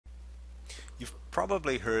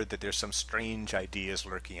probably heard that there's some strange ideas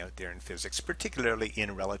lurking out there in physics, particularly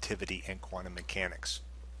in relativity and quantum mechanics.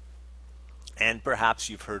 And perhaps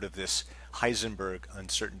you've heard of this Heisenberg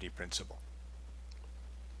uncertainty principle,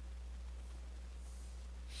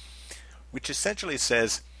 which essentially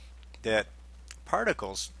says that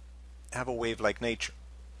particles have a wave-like nature.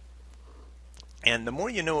 And the more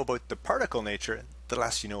you know about the particle nature, the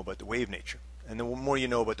less you know about the wave nature. And the more you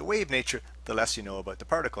know about the wave nature, the less you know about the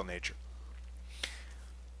particle nature.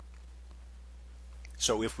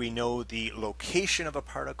 So if we know the location of a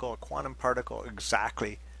particle, a quantum particle,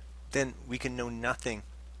 exactly, then we can know nothing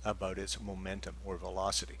about its momentum or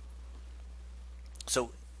velocity.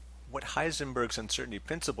 So what Heisenberg's uncertainty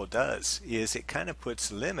principle does is it kind of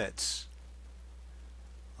puts limits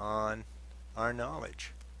on our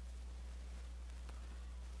knowledge.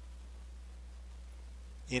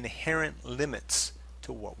 Inherent limits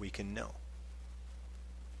to what we can know.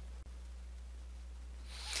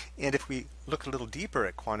 And if we look a little deeper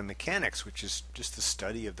at quantum mechanics, which is just the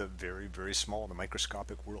study of the very, very small, the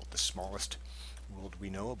microscopic world, the smallest world we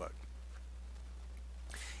know about,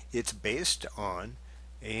 it's based on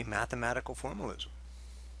a mathematical formalism.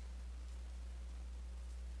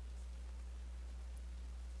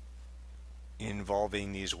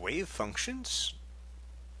 Involving these wave functions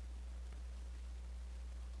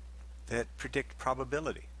that predict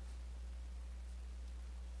probability.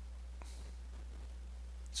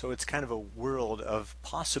 So it's kind of a world of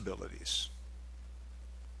possibilities.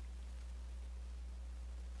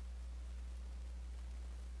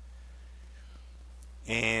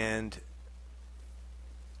 And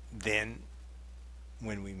then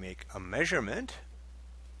when we make a measurement,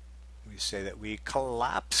 we say that we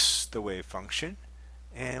collapse the wave function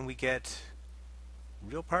and we get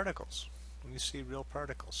real particles. We see real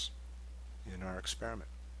particles in our experiment.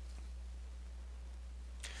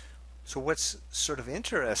 So what's sort of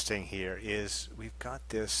interesting here is we've got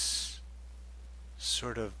this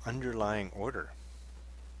sort of underlying order.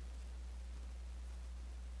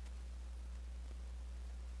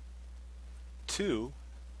 To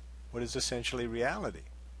what is essentially reality.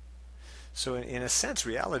 So in a sense,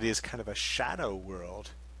 reality is kind of a shadow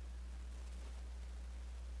world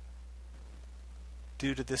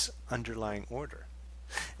due to this underlying order.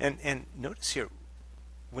 And notice here,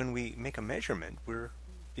 when we make a measurement, we're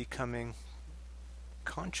becoming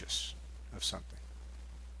conscious of something.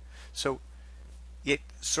 So it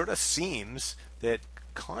sort of seems that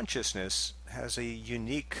consciousness has a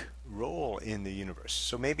unique role in the universe.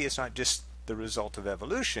 So maybe it's not just the result of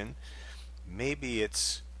evolution, maybe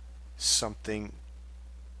it's something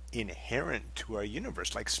inherent to our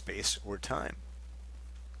universe, like space or time.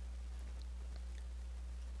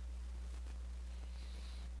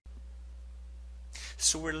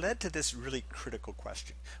 So we're led to this really critical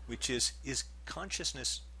question, which is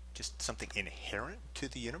consciousness just something inherent to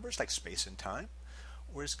the universe, like space and time?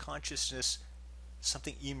 Or is consciousness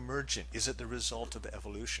something emergent? Is it the result of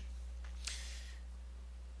evolution?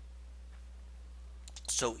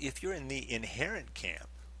 So if you're in the inherent camp,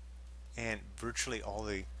 and virtually all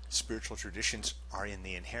the spiritual traditions are in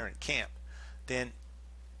the inherent camp, then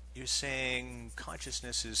you're saying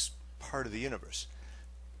consciousness is part of the universe.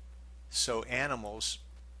 So animals,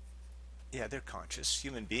 yeah, they're conscious.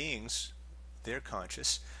 Human beings, they're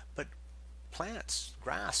conscious. But plants,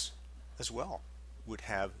 grass as well, would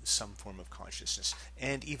have some form of consciousness.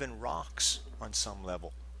 And even rocks, on some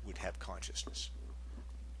level, would have consciousness.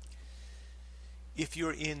 If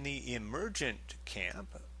you're in the emergent camp,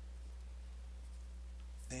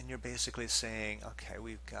 then you're basically saying, okay,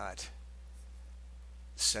 we've got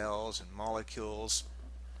cells and molecules,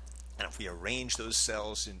 and if we arrange those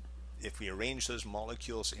cells in if we arrange those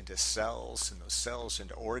molecules into cells and those cells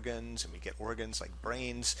into organs, and we get organs like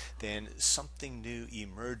brains, then something new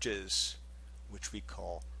emerges, which we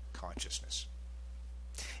call consciousness.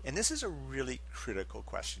 And this is a really critical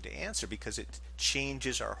question to answer because it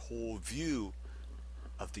changes our whole view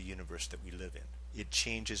of the universe that we live in. It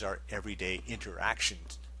changes our everyday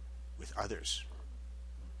interactions with others,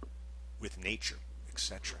 with nature,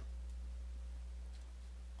 etc.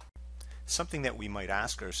 Something that we might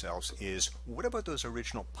ask ourselves is, what about those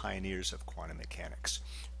original pioneers of quantum mechanics?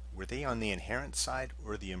 Were they on the inherent side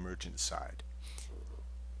or the emergent side?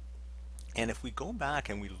 And if we go back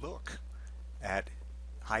and we look at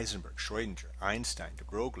Heisenberg, Schrödinger, Einstein, de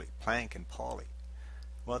Broglie, Planck, and Pauli,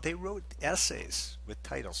 well, they wrote essays with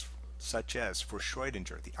titles such as, for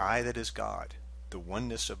Schrödinger, The Eye That Is God, The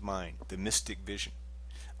Oneness of Mind, The Mystic Vision.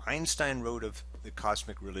 Einstein wrote of the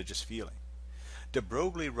cosmic religious feeling. De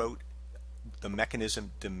Broglie wrote The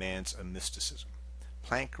Mechanism Demands a Mysticism.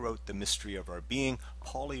 Planck wrote The Mystery of Our Being.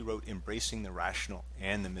 Pauli wrote Embracing the Rational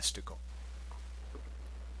and the Mystical.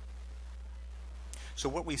 So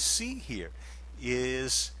what we see here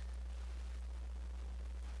is,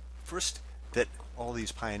 first, that all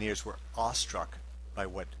these pioneers were awestruck by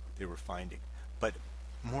what they were finding. But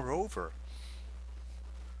moreover,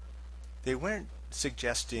 they weren't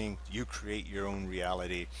suggesting you create your own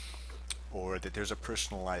reality or that there's a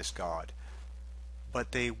personalized God,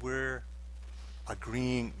 but they were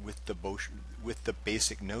agreeing with the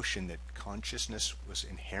basic notion that consciousness was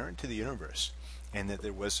inherent to the universe and that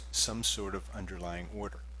there was some sort of underlying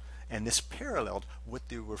order. And this paralleled what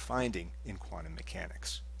they were finding in quantum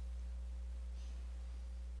mechanics.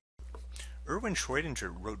 Erwin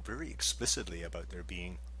Schrödinger wrote very explicitly about there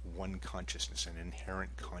being one consciousness, an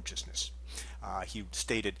inherent consciousness. He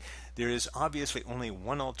stated, "There is obviously only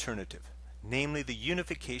one alternative, namely the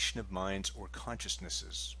unification of minds or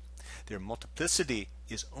consciousnesses. Their multiplicity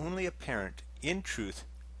is only apparent. In truth,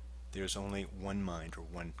 there is only one mind or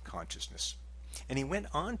one consciousness." And he went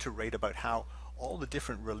on to write about how all the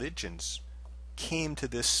different religions came to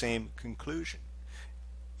this same conclusion.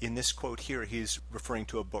 In this quote here, he's referring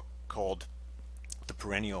to a book called The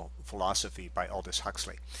Perennial Philosophy by Aldous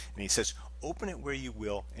Huxley. And he says, "Open it where you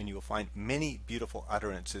will, and you will find many beautiful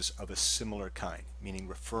utterances of a similar kind," meaning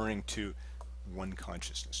referring to one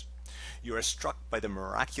consciousness. "You are struck by the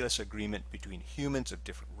miraculous agreement between humans of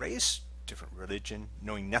different race, different religion,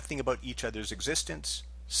 knowing nothing about each other's existence,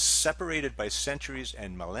 separated by centuries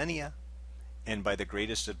and millennia, and by the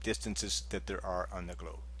greatest of distances that there are on the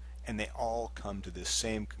globe." And they all come to this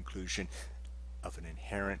same conclusion of an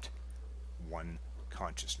inherent one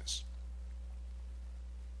consciousness.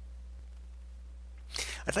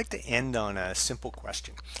 I'd like to end on a simple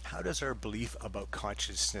question. How does our belief about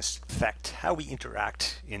consciousness affect how we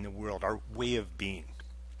interact in the world, our way of being?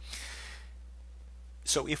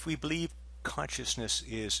 So if we believe consciousness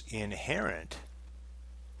is inherent,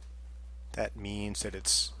 that means that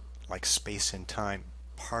it's like space and time,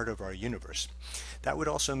 part of our universe. That would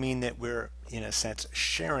also mean that we're, in a sense,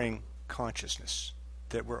 sharing consciousness,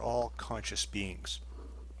 that we're all conscious beings.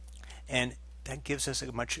 And that gives us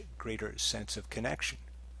a much greater sense of connection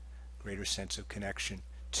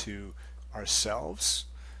to ourselves,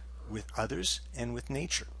 with others, and with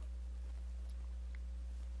nature.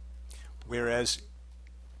 Whereas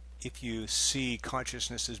if you see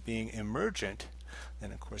consciousness as being emergent,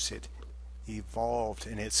 then of course it evolved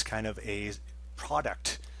and it's kind of a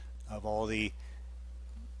product of all the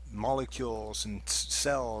molecules and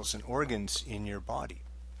cells and organs in your body.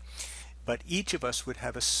 But each of us would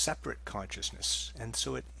have a separate consciousness, and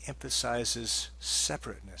so it emphasizes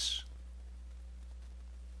separateness.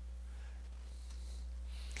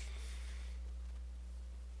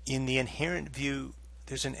 In the inherent view,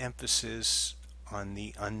 there's an emphasis on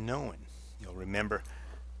the unknown. You'll remember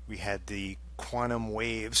we had the quantum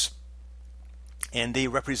waves, and they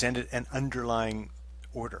represented an underlying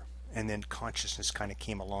order. And then consciousness kind of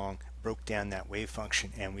came along, broke down that wave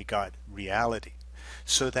function, and we got reality.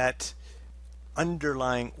 So that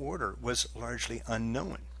underlying order was largely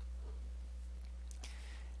unknown.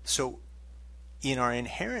 So in our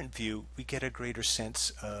inherent view, we get a greater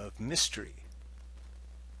sense of mystery.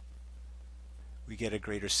 We get a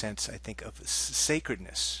greater sense, I think, of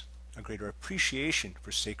sacredness, a greater appreciation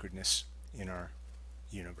for sacredness in our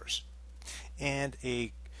universe, and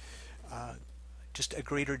just a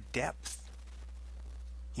greater depth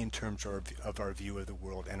in terms of our view of the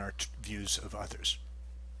world and our views of others.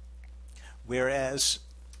 Whereas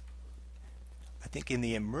I think in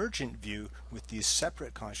the emergent view, with these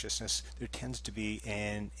separate consciousness, there tends to be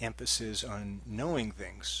an emphasis on knowing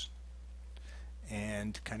things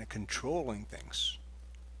and kind of controlling things.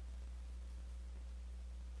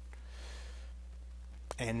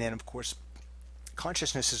 And then, of course,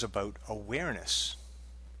 consciousness is about awareness.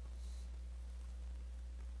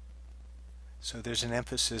 So there's an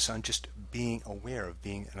emphasis on just being aware, of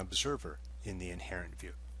being an observer in the inherent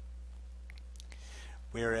view.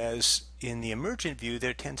 Whereas in the emergent view,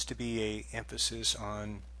 there tends to be an emphasis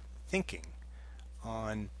on thinking,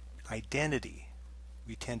 on identity.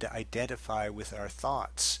 We tend to identify with our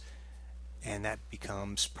thoughts, and that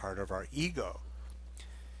becomes part of our ego.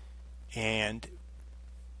 And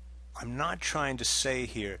I'm not trying to say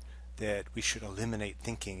here that we should eliminate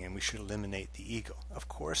thinking and we should eliminate the ego. Of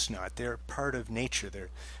course not. They're part of nature. They're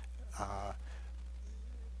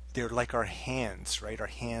like our hands, right? Our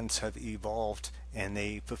hands have evolved and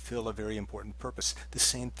they fulfill a very important purpose. The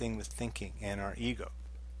same thing with thinking and our ego.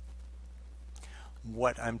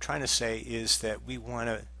 What I'm trying to say is that we want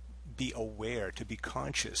to be aware, to be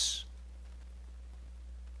conscious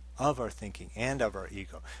of our thinking and of our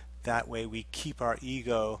ego. That way we keep our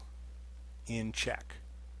ego in check.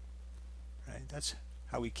 Right? That's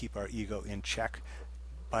how we keep our ego in check,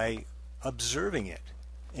 by observing it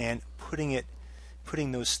and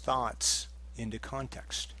putting those thoughts into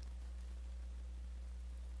context.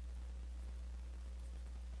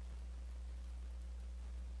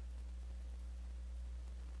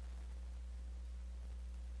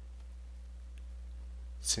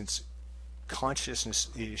 Since consciousness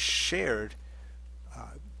is shared,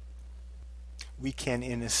 we can,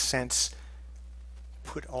 in a sense,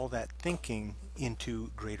 put all that thinking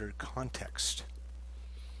into greater context.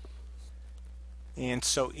 And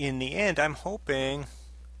so in the end, I'm hoping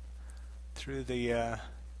through the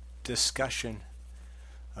discussion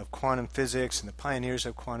of quantum physics and the pioneers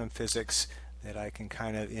of quantum physics that I can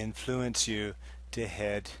kind of influence you to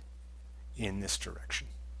head in this direction.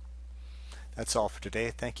 That's all for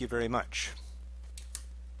today. Thank you very much.